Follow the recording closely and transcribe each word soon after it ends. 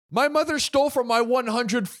My mother stole from my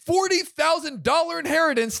 $140,000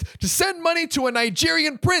 inheritance to send money to a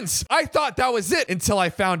Nigerian prince. I thought that was it until I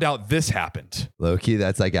found out this happened. Low-key,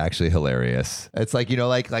 that's like actually hilarious. It's like, you know,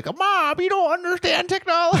 like Mom, you don't understand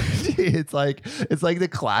technology. It's like the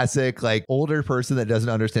classic like older person that doesn't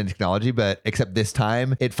understand technology, but except this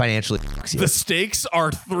time it financially fucks you. The stakes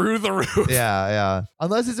are through the roof. Yeah.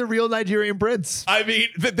 Unless it's a real Nigerian prince. I mean,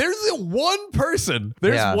 there's one person.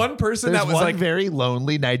 There's one person that was one like very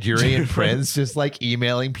lonely Nigerian prince just like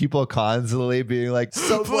emailing people constantly being like,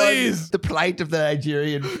 so please, the plight of the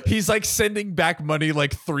Nigerian. He's like sending back money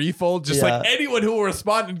like threefold, just like anyone who will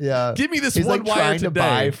respond. Give me this he's one like wire trying today. to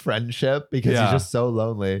buy friendship because he's just so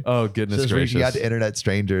lonely. Oh, goodness just gracious. reaching out to internet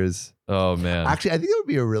strangers. Oh, man. Actually, I think it would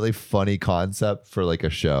be a really funny concept for like a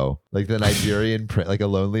show. Like the Nigerian like a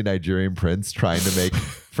lonely Nigerian prince trying to make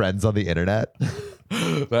friends on the internet.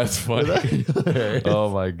 That's funny. Oh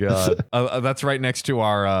my god. That's right next to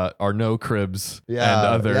our no cribs and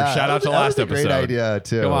other. Shout out to last episode. Great idea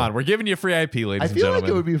too. Come on, we're giving you free IP, ladies and gentlemen. I feel like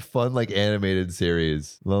it would be fun, like animated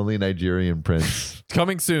series. Lonely Nigerian Prince.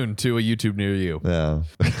 Coming soon to a YouTube near you. Yeah.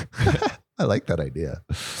 I like that idea.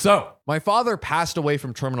 So, my father passed away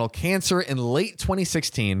from terminal cancer in late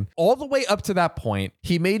 2016. All the way up to that point,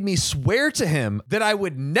 he made me swear to him that I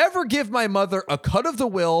would never give my mother a cut of the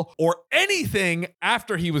will or anything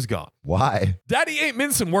after he was gone. Why? Daddy ain't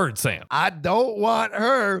mincing words, Sam. I don't want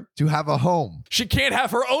her to have a home. She can't have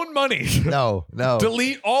her own money. No.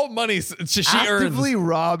 Delete all money she Actively earns.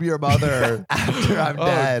 rob your mother after I'm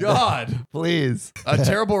dead. Oh, God. Please. A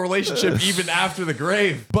terrible relationship even after the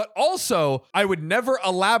grave. But also, I would never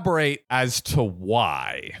elaborate as to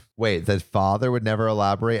why. Wait, the father would never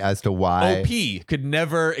elaborate as to why? OP could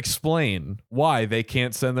never explain why they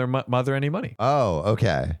can't send their mother any money. Oh,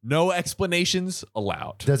 okay. No explanations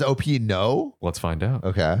allowed. Does OP know? Let's find out.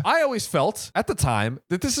 Okay. I always felt at the time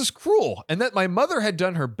that this is cruel and that my mother had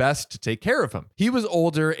done her best to take care of him. He was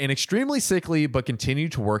older and extremely sickly, but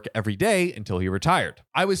continued to work every day until he retired.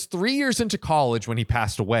 I was 3 years into college when he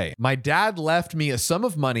passed away. My dad left me a sum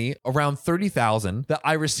of money, around $30,000, that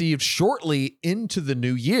I received shortly into the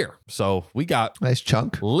new year. So we got nice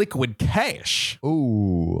chunk liquid cash.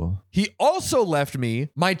 Ooh. He also left me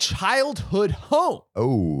my childhood home.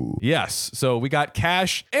 Oh. Yes. So we got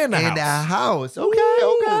cash and a house. Okay.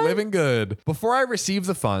 Living good. Before I received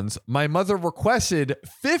the funds, my mother requested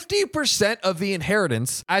 50% of the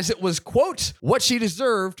inheritance as it was, quote, what she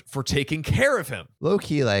deserved for taking care of him. Low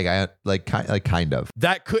key, kind of.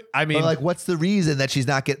 That could, I mean, but like, what's the reason that she's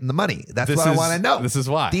not getting the money? That's what I want to know. This is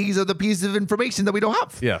why. These are the pieces of information that we don't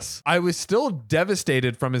have. Yes. I was still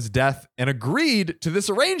devastated from his death and agreed to this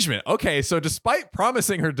arrangement. Okay, so despite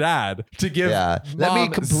promising her dad to give let me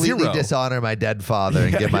completely dishonor my dead father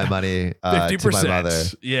and give my money 50%. To my mother.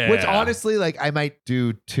 Yeah. Which honestly, like, I might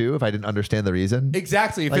do too if I didn't understand the reason.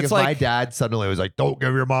 Exactly. If my dad suddenly was like, don't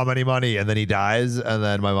give your mom any money, and then he dies, and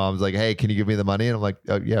then my mom's like, hey, can you give me the money? And I'm like,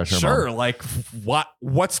 oh, yeah, sure. Sure. Mom. Like,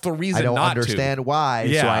 what's the reason I don't not understand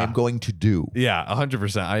why, so I am going to do. Yeah,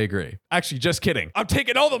 100%. I agree. Actually, just kidding. I'm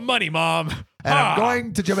taking all the money, Mom. And I'm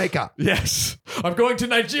going to Jamaica. Yes. I'm going to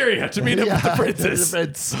Nigeria to meet up with the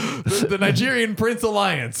princess. The Nigerian Prince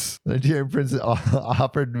Alliance. The Nigerian Prince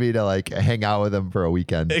offered me to like hang out with him for a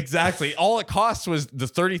weekend. Exactly. All it cost was the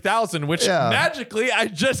 $30,000, which magically I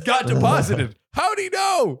just got deposited. How'd he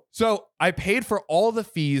know? So I paid for all the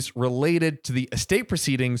fees related to the estate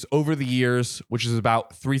proceedings over the years, which is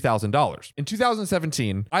about $3,000. In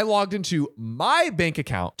 2017, I logged into my bank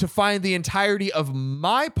account to find the entirety of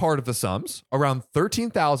my part of the sums, around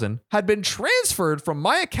 $13,000, had been transferred from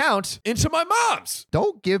my account into my mom's.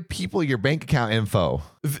 Don't give people your bank account info.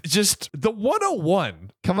 Just the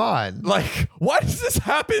 101. Come on. Like, why does this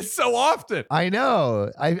happen so often? I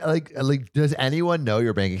know. I like, does anyone know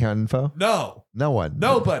your bank account info? No. No one.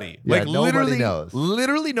 Nobody. Yeah, like nobody literally knows.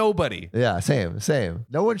 Literally nobody. Yeah, same.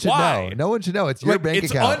 No one should Why? know. No one should know. It's your bank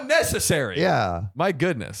account. It's unnecessary. Yeah. My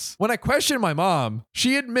goodness. When I questioned my mom,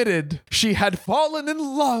 she admitted she had fallen in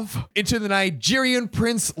love into the Nigerian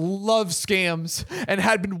prince love scams and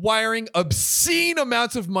had been wiring obscene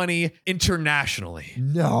amounts of money internationally.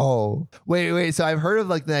 No. Wait. So I've heard of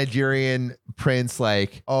like the Nigerian prince,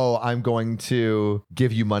 like, oh, I'm going to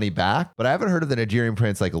give you money back. But I haven't heard of the Nigerian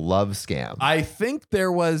prince, like, love scam. I think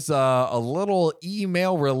there was a little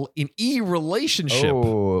relationship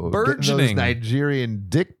burgeoning. Those Nigerian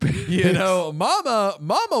dick pics. You know, mama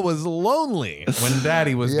was lonely when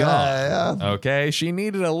daddy was gone. Yeah. Okay. She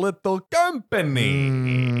needed a little company.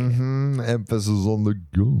 Mm-hmm. Emphasis on the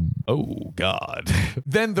gun. Oh, God.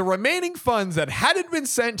 Then the remaining funds that hadn't been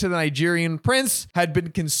sent to the Nigerian prince had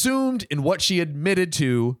been consumed in what she admitted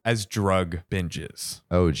to as drug binges.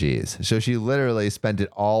 Oh, geez. So she literally spent it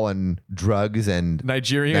all on drugs and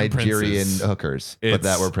Nigerian princes. hookers, but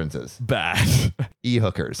that were princes. Bad.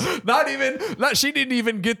 E-hookers. She didn't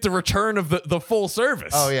even get the return of the full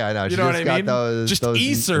service. Oh, yeah, no. You know what I mean? Those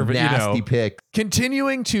e-service, nasty pics.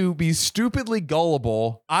 Continuing to be stupidly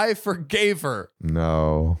gullible, I forgave her.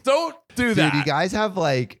 No. Don't do that. Dude, you guys have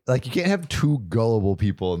like you can't have two gullible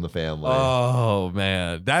people in the family. Oh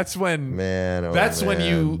man, that's when when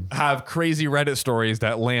you have crazy Reddit stories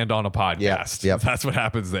that land on a podcast. Yep. That's what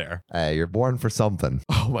happens there. Hey, you're born for something.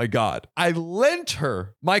 Oh my God. I lent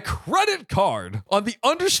her my credit card on the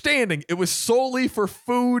understanding it was solely for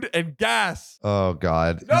food and gas. Oh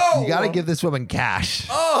God. No! You gotta give this woman cash.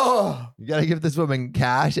 Oh. You gotta give this woman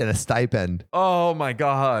cash and a stipend. Oh my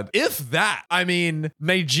God. If that, I mean,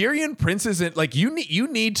 Nigerian princes, like you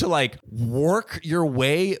need to like work your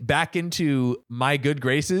way back into my good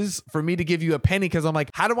graces for me to give you a penny, because I'm like,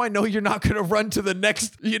 how do I know you're not gonna run to the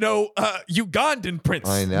next, Ugandan prince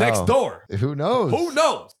next door? Who knows? Who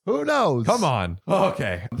knows? Who knows? Come on.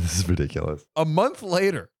 Okay. This is ridiculous. A month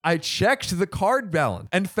later, I checked the card balance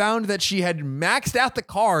and found that she had maxed out the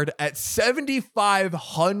card at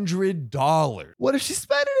 $7,500. What is she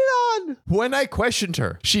spending it on? When I questioned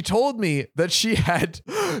her, she told me that she had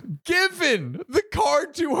given the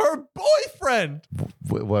card to her boyfriend.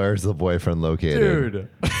 Where's the boyfriend located? Dude.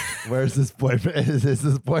 Where's this boyfriend? Is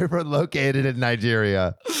this boyfriend located in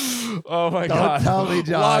Nigeria? Oh my God. Don't tell me,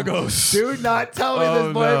 John. Lagos. Do not tell me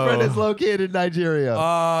this boyfriend is located in Nigeria.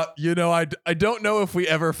 I don't know if we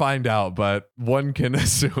ever find out, but one can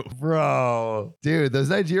assume. Bro. Dude, those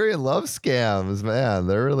Nigerian love scams, man,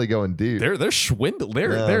 they're really going deep. They're they're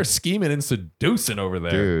scheming and seducing over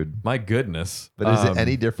there. Dude. My goodness. But is it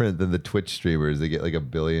any different than the Twitch streamers? They get like $1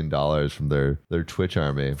 billion from their Twitch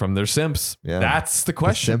army. From their simps. Yeah. That's the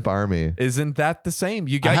question. The simp army. Isn't that the same?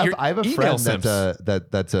 You got I have a friend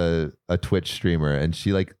that's a Twitch streamer, and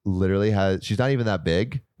she like literally she's not even that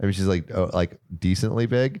big. I mean, she's like decently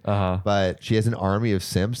big, but she has an army of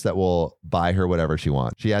simps that will buy her whatever she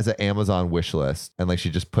wants. She has an Amazon wish list, and like she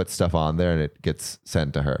just puts stuff on there, and it gets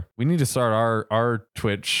sent to her. We need to start our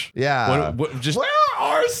Twitch. Yeah. Where are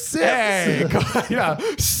our simps? Hey, yeah,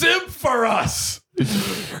 simp for us.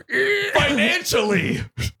 Financially,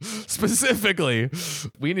 specifically,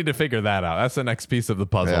 we need to figure that out. That's the next piece of the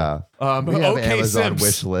puzzle. Yeah. We have okay, Amazon Sims.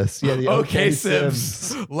 wish list. Yeah, the okay, Sims.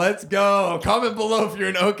 Sims. Let's go. Comment below if you're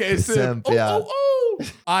an okay Sim.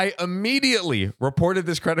 I immediately reported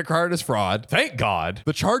this credit card as fraud. Thank God.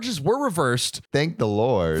 The charges were reversed. Thank the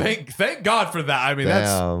Lord. Thank God for that. I mean,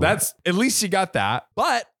 that's at least you got that.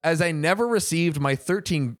 But as I never received my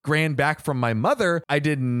 13 grand back from my mother, I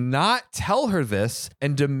did not tell her this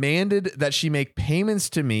and demanded that she make payments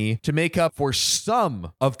to me to make up for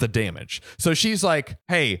some of the damage. So she's like,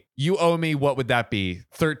 hey, you owe me, what would that be?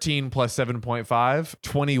 13 plus 7.5,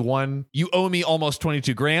 21. You owe me almost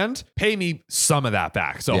 22 grand. Pay me some of that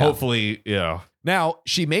back. So hopefully, Now,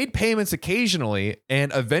 she made payments occasionally,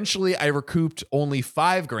 and eventually I recouped only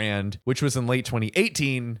 5 grand, which was in late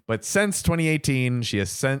 2018. But since 2018, she has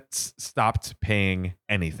since stopped paying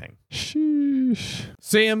anything. Sheesh.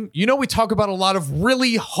 Sam, we talk about a lot of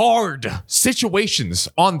really hard situations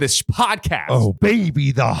on this podcast. Oh,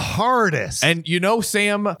 baby, the hardest. And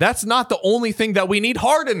Sam, that's not the only thing that we need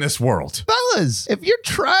hard in this world. Fellas, if you're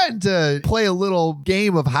trying to play a little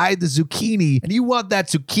game of hide the zucchini and you want that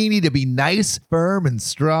zucchini to be nice, firm, and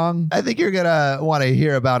strong, I think you're going to want to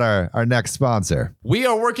hear about our next sponsor. We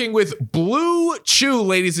are working with Blue Chew,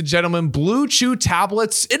 ladies and gentlemen. Blue Chew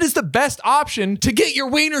tablets. It is the best option to get your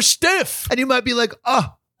wiener stiff. And you might be like,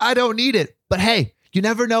 oh, I don't need it. But hey, you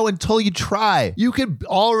never know until you try. You could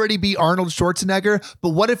already be Arnold Schwarzenegger,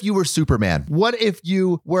 but what if you were Superman? What if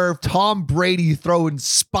you were Tom Brady throwing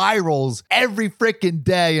spirals every freaking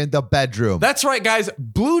day in the bedroom? That's right, guys.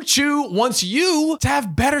 Blue Chew wants you to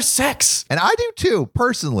have better sex. And I do too,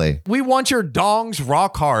 personally. We want your dongs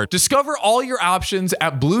rock hard. Discover all your options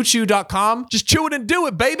at bluechew.com. Just chew it and do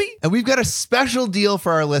it, baby. And we've got a special deal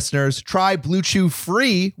for our listeners. Try Blue Chew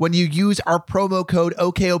free when you use our promo code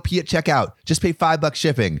OKOP at checkout. Just pay $5 $5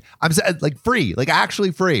 shipping. I'm saying like free, like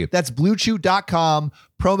actually free. That's BlueChew.com.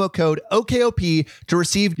 Promo code OKOP to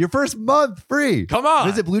receive your first month free. Come on.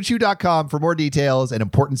 Visit BlueChew.com for more details and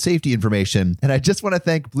important safety information. And I just want to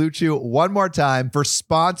thank Blue Chew one more time for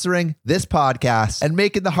sponsoring this podcast and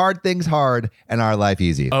making the hard things hard and our life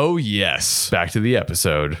easy. Oh, yes. Back to the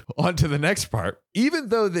episode. On to the next part. Even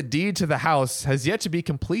though the deed to the house has yet to be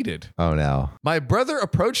completed. Oh, no. My brother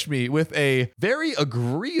approached me with a very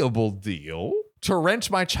agreeable deal to rent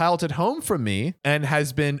my childhood home from me and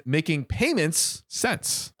has been making payments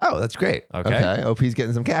since. Oh, that's great. Okay. OP's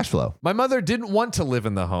getting some cash flow. My mother didn't want to live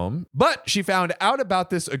in the home, but she found out about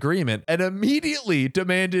this agreement and immediately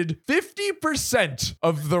demanded 50%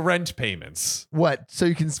 of the rent payments. What? So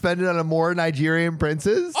you can spend it on a more Nigerian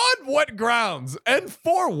princes? On what grounds? And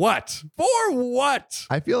for what? For what?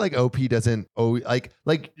 I feel like OP doesn't owe,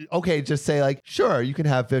 okay, just say like, sure, you can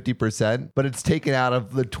have 50%, but it's taken out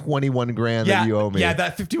of the 21 grand that you owe me. Yeah,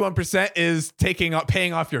 that 51% is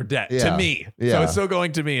paying off your debt to me. Yeah. So it's still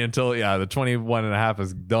going to me until, the 21 and a half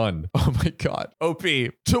is done. Oh my God. OP.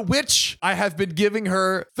 To which I have been giving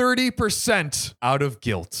her 30% out of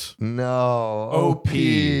guilt. No. OP.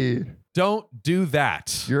 Don't do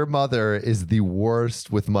that. Your mother is the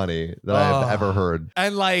worst with money that I have ever heard.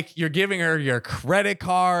 And like, you're giving her your credit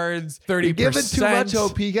cards, 30%. You're giving too much,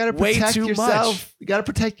 OP. You got to protect yourself. Much. You got to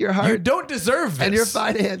protect your heart. You don't deserve this. And your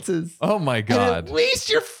finances. Oh my God. And at least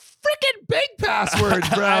your freaking bank password,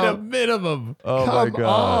 bro. At a minimum. Oh Come my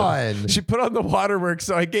God. on. She put on the waterworks,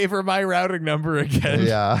 so I gave her my routing number again.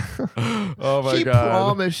 Yeah. Oh my God. She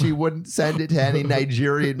promised she wouldn't send it to any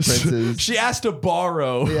Nigerian princes. She asked to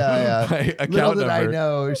borrow. Yeah. My account Little did number. I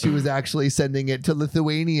know she was actually sending it to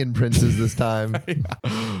Lithuanian princes this time.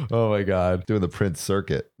 Oh my God. Doing the prince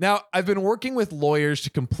circuit. Now, I've been working with lawyers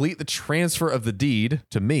to complete the transfer of the deed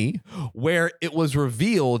to me, where it was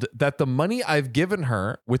revealed that the money I've given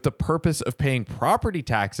her with the purpose of paying property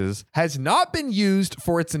taxes has not been used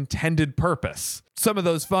for its intended purpose. Some of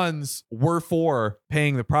those funds were for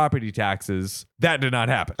paying the property taxes. That did not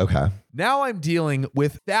happen. Okay. Now I'm dealing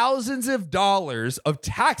with thousands of dollars of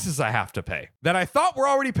taxes I have to pay that I thought were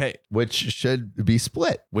already paid. Which should be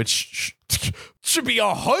split. Which should be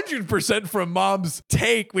 100% from mom's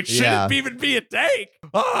take, which shouldn't even be a take.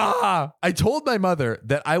 I told my mother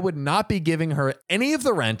that I would not be giving her any of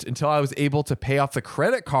the rent until I was able to pay off the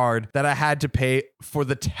credit card that I had to pay for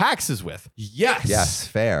the taxes with. Yes,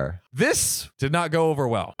 fair. This did not go over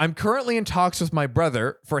well. I'm currently in talks with my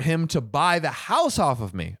brother for him to buy the house off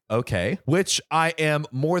of me. Okay. Which I am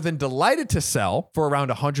more than delighted to sell for around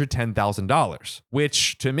 $110,000,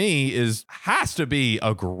 which to me has to be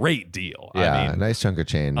a great deal. Yeah, I mean, nice chunk of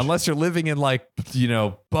change. Unless you're living in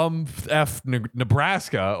bum F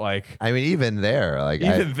Nebraska, I mean, even there,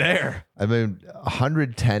 there. I mean,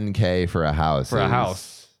 $110K for a house.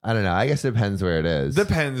 I don't know. I guess it depends where it is.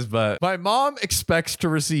 Depends, but my mom expects to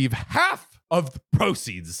receive half of the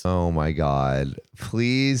proceeds. Oh my God.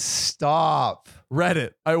 Please stop.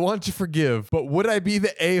 Reddit, I want to forgive, but would I be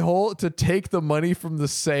the a-hole to take the money from the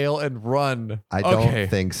sale and run? I don't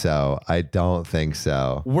think so.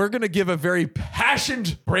 We're going to give a very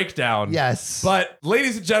passionate breakdown. Yes. But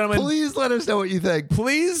ladies and gentlemen, please let us know what you think.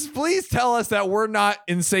 Please tell us that we're not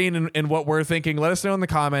insane in what we're thinking. Let us know in the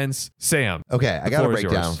comments. Sam. Okay, I got a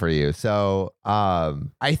breakdown for you. So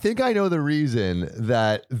I think I know the reason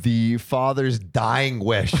that the father's dying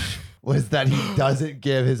wish was that he doesn't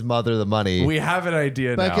give his mother the money. We have an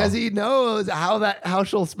idea now. Because he knows how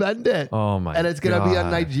she'll spend it. Oh my God. And it's going to be on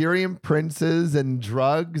Nigerian princes and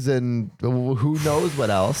drugs and who knows what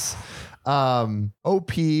else.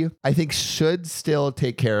 OP, I think, should still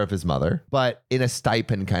take care of his mother, but in a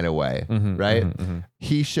stipend kind of way, right?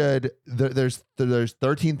 He should. There's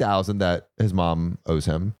 13,000 that his mom owes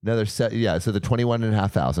him. Another so the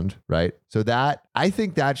 21,500, right? So that I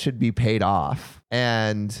think that should be paid off.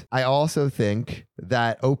 And I also think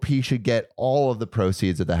that OP should get all of the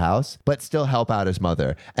proceeds of the house, but still help out his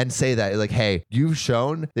mother and say that, like, hey, you've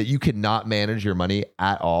shown that you cannot manage your money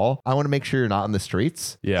at all. I want to make sure you're not in the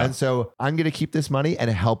streets. Yeah. And so I'm going to keep this money and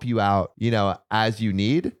help you out, as you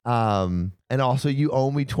need. And also you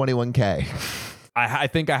owe me 21K. I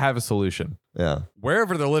think I have a solution. Yeah.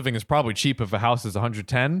 Wherever they're living is probably cheap. If a house is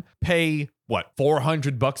 110, pay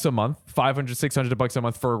 $400 a month, $500, $600 a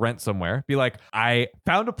month for a rent somewhere. Be like, I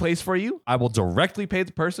found a place for you. I will directly pay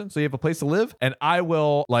the person so you have a place to live, and I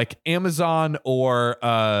will Amazon or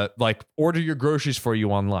order your groceries for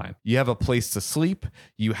you online. You have a place to sleep.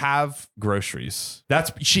 You have groceries.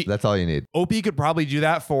 That's all you need. OP could probably do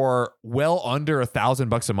that for well under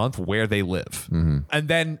 $1,000 a month where they live, and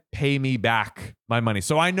then pay me back my money.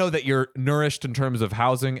 So I know that you're malnourished in terms of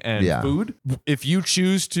housing and food. If you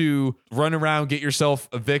choose to run around, get yourself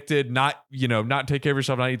evicted, not take care of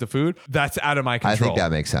yourself, not eat the food, that's out of my control. I think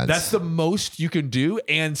that makes sense. That's the most you can do,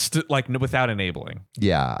 and without enabling.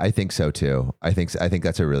 Yeah, I think so too. I think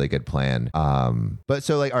that's a really good plan. But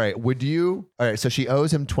so like, all right, so she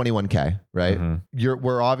owes him $21K, right? Mm-hmm.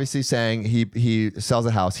 We're obviously saying he sells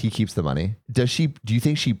a house, he keeps the money. Do you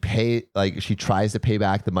think she tries to pay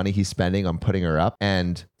back the money he's spending on putting her up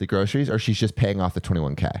and the groceries, or she's just paying off the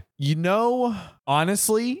 $21K?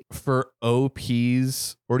 Honestly, for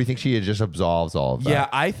OPs, or do you think she just absolves all of that? Yeah,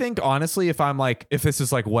 I think honestly, if this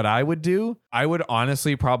is like what I would do, I would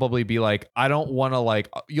honestly probably be like, I don't want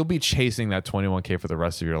to you'll be chasing that $21K for the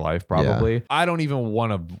rest of your life, probably. Yeah. I don't even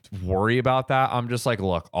want to worry about that. I'm just like,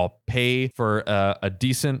 look, I'll pay for a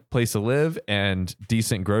decent place to live and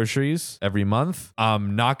decent groceries every month.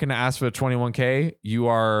 I'm not going to ask for the $21K. You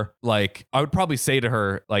are I would probably say to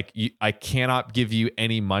her, I cannot give you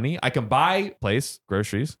any money. I can buy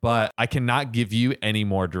groceries, but I cannot give you any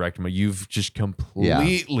more direct money. You've just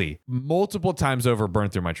completely multiple times over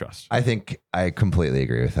burned through my trust. I think I completely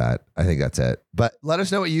agree with that. I think that's it. But let us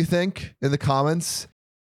know what you think in the comments.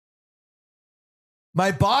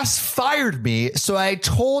 My boss fired me, so I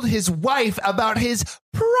told his wife about his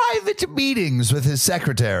private meetings with his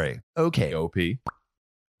secretary. Okay, OP.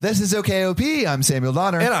 This is OKOP. I'm Samuel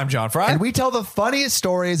Donner. And I'm John Fry. And we tell the funniest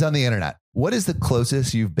stories on the internet. What is the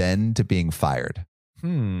closest you've been to being fired?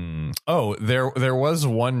 Oh, there was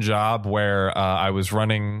one job where I was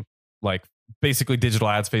running basically digital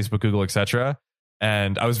ads, Facebook, Google, etc.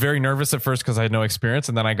 And I was very nervous at first because I had no experience.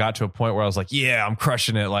 And then I got to a point where I was like, yeah, I'm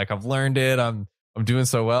crushing it. I've learned it. I'm doing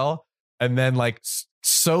so well. And then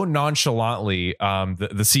so nonchalantly,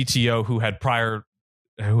 the CTO who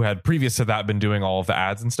had previous to that been doing all of the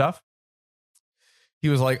ads and stuff, he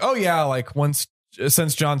was like, oh yeah,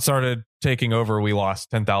 since John started taking over, we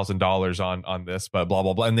lost $10,000 on this, but blah,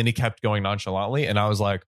 blah, blah. And then he kept going nonchalantly. And I was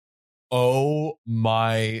like, oh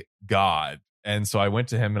my God. And so I went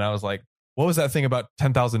to him and I was like, what was that thing about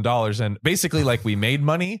 $10,000? And basically we made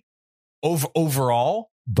money overall.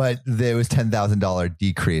 But there was $10,000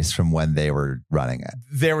 decrease from when they were running it.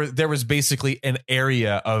 There was basically an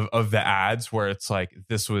area of the ads where it's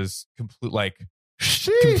this was completely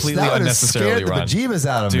unnecessarily run. The bejeebus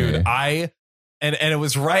out of me. Dude, and it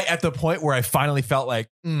was right at the point where I finally felt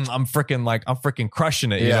I'm freaking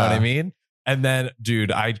crushing it. You know what I mean? And then,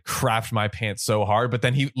 dude, I crapped my pants so hard. But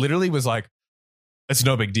then he literally was like, it's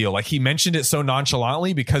no big deal. He mentioned it so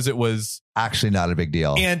nonchalantly because it was actually not a big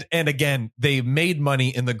deal. And again, they made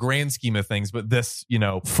money in the grand scheme of things, but this,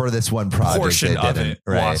 for this one project, portion of it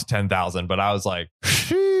lost 10,000. But I was like,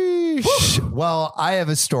 sheesh. Well, I have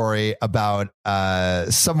a story about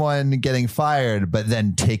someone getting fired, but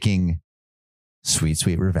then taking sweet,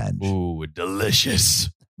 sweet revenge. Ooh, delicious.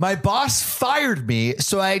 My boss fired me,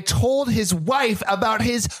 so I told his wife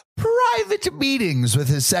about his private meetings with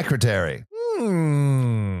his secretary.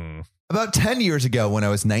 About 10 years ago, when I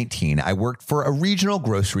was 19, I worked for a regional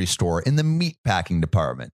grocery store in the meat packing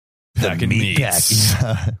department. Packing meats.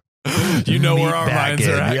 You know where our minds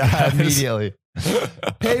are at. Yeah, immediately.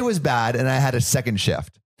 Pay was bad, and I had a second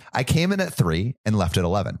shift. I came in at 3 and left at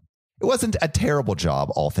 11. It wasn't a terrible job,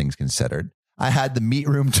 all things considered. I had the meat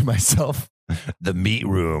room to myself. The meat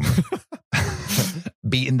room.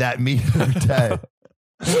 Beating that meat every day.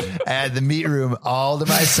 I had the meat room all to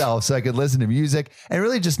myself so I could listen to music and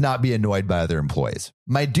really just not be annoyed by other employees.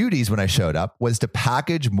 My duties when I showed up was to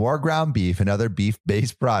package more ground beef and other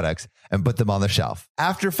beef-based products and put them on the shelf.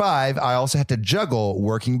 After 5, I also had to juggle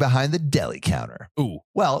working behind the deli counter. Ooh.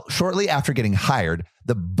 Well, shortly after getting hired,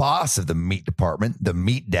 the boss of the meat department, the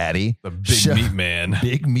meat daddy, the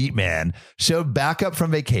big meat man, showed back up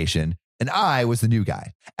from vacation. And I was the new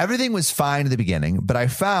guy. Everything was fine in the beginning, but I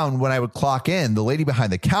found when I would clock in, the lady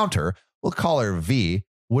behind the counter, we'll call her V,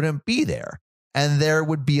 wouldn't be there. And there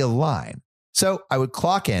would be a line. So I would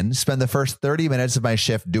clock in, spend the first 30 minutes of my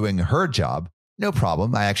shift doing her job. No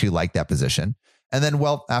problem. I actually liked that position. And then,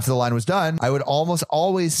 after the line was done, I would almost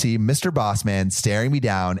always see Mr. Bossman staring me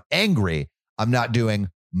down, angry. I'm not doing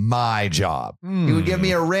my job. He would give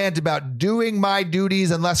me a rant about doing my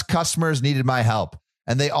duties unless customers needed my help.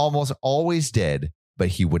 And they almost always did, but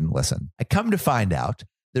he wouldn't listen. I come to find out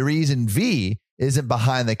the reason V isn't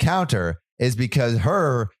behind the counter is because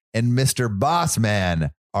her and Mr. Bossman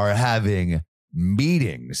are having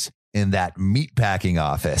meetings in that meatpacking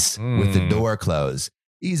office with the door closed.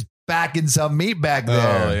 He's packing some meat back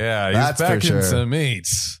there. Oh, yeah. He's packing some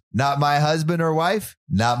meats. Not my husband or wife,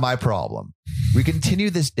 not my problem. We continue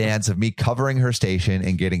this dance of me covering her station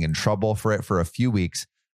and getting in trouble for it for a few weeks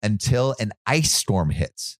until an ice storm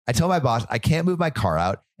hits. I tell my boss I can't move my car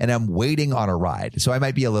out and I'm waiting on a ride, so I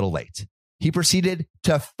might be a little late. He proceeded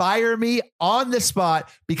to fire me on the spot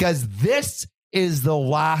because this is the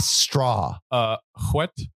last straw.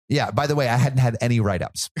 What? Yeah, by the way, I hadn't had any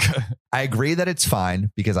write-ups. I agree that it's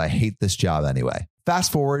fine because I hate this job anyway.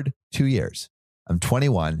 Fast forward 2 years. I'm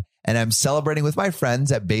 21 and I'm celebrating with my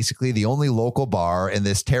friends at basically the only local bar in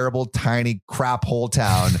this terrible, tiny crap hole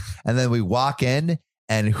town. And then we walk in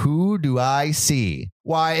and who do I see?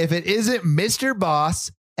 Why, if it isn't Mr.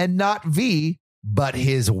 Boss and not V, but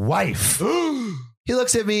his wife. He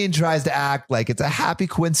looks at me and tries to act like it's a happy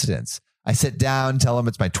coincidence. I sit down, tell him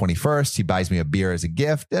it's my 21st. He buys me a beer as a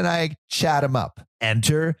gift, and I chat him up.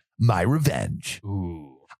 Enter my revenge.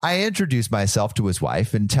 Ooh. I introduce myself to his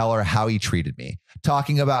wife and tell her how he treated me,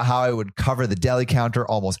 talking about how I would cover the deli counter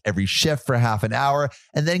almost every shift for half an hour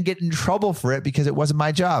and then get in trouble for it because it wasn't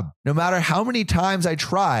my job. No matter how many times I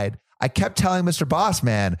tried, I kept telling Mr. Boss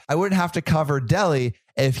Man I wouldn't have to cover deli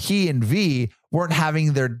if he and V weren't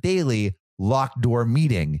having their daily locked door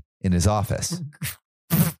meeting in his office.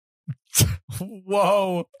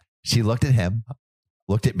 Whoa. She looked at him,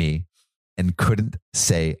 looked at me, and couldn't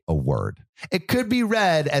say a word. It could be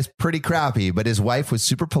read as pretty crappy, but his wife was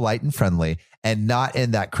super polite and friendly and not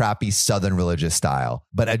in that crappy Southern religious style,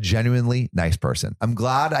 but a genuinely nice person. I'm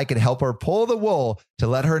glad I could help her pull the wool to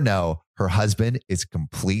let her know her husband is a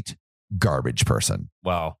complete garbage person.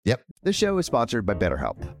 Wow. Yep. This show is sponsored by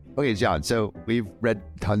BetterHelp. Okay, John, so we've read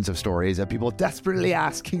tons of stories of people desperately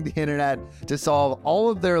asking the internet to solve all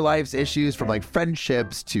of their life's issues, from like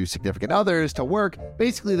friendships to significant others to work,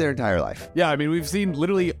 basically their entire life. Yeah, I mean, we've seen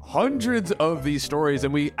literally hundreds of these stories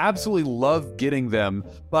and we absolutely love getting them.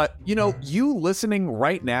 But, you know, you listening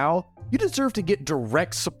right now, you deserve to get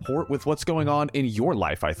direct support with what's going on in your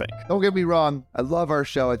life, I think. Don't get me wrong. I love our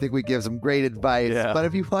show. I think we give some great advice. Yeah. But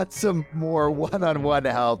if you want some more one-on-one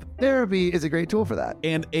help, therapy is a great tool for that.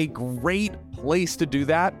 And a great place to do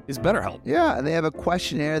that is BetterHelp. Yeah, and they have a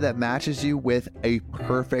questionnaire that matches you with a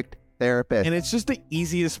perfect therapist. And it's just the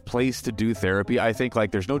easiest place to do therapy. I think,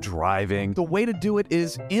 like, there's no driving. The way to do it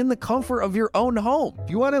is in the comfort of your own home. If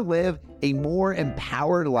you want to live a more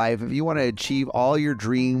empowered life, if you want to achieve all your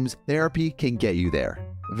dreams, therapy can get you there.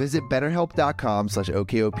 Visit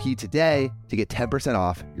betterhelp.com/OKOP today to get 10%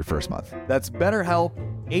 off your first month. That's BetterHelp,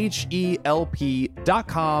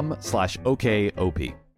 HELP.com/OKOP.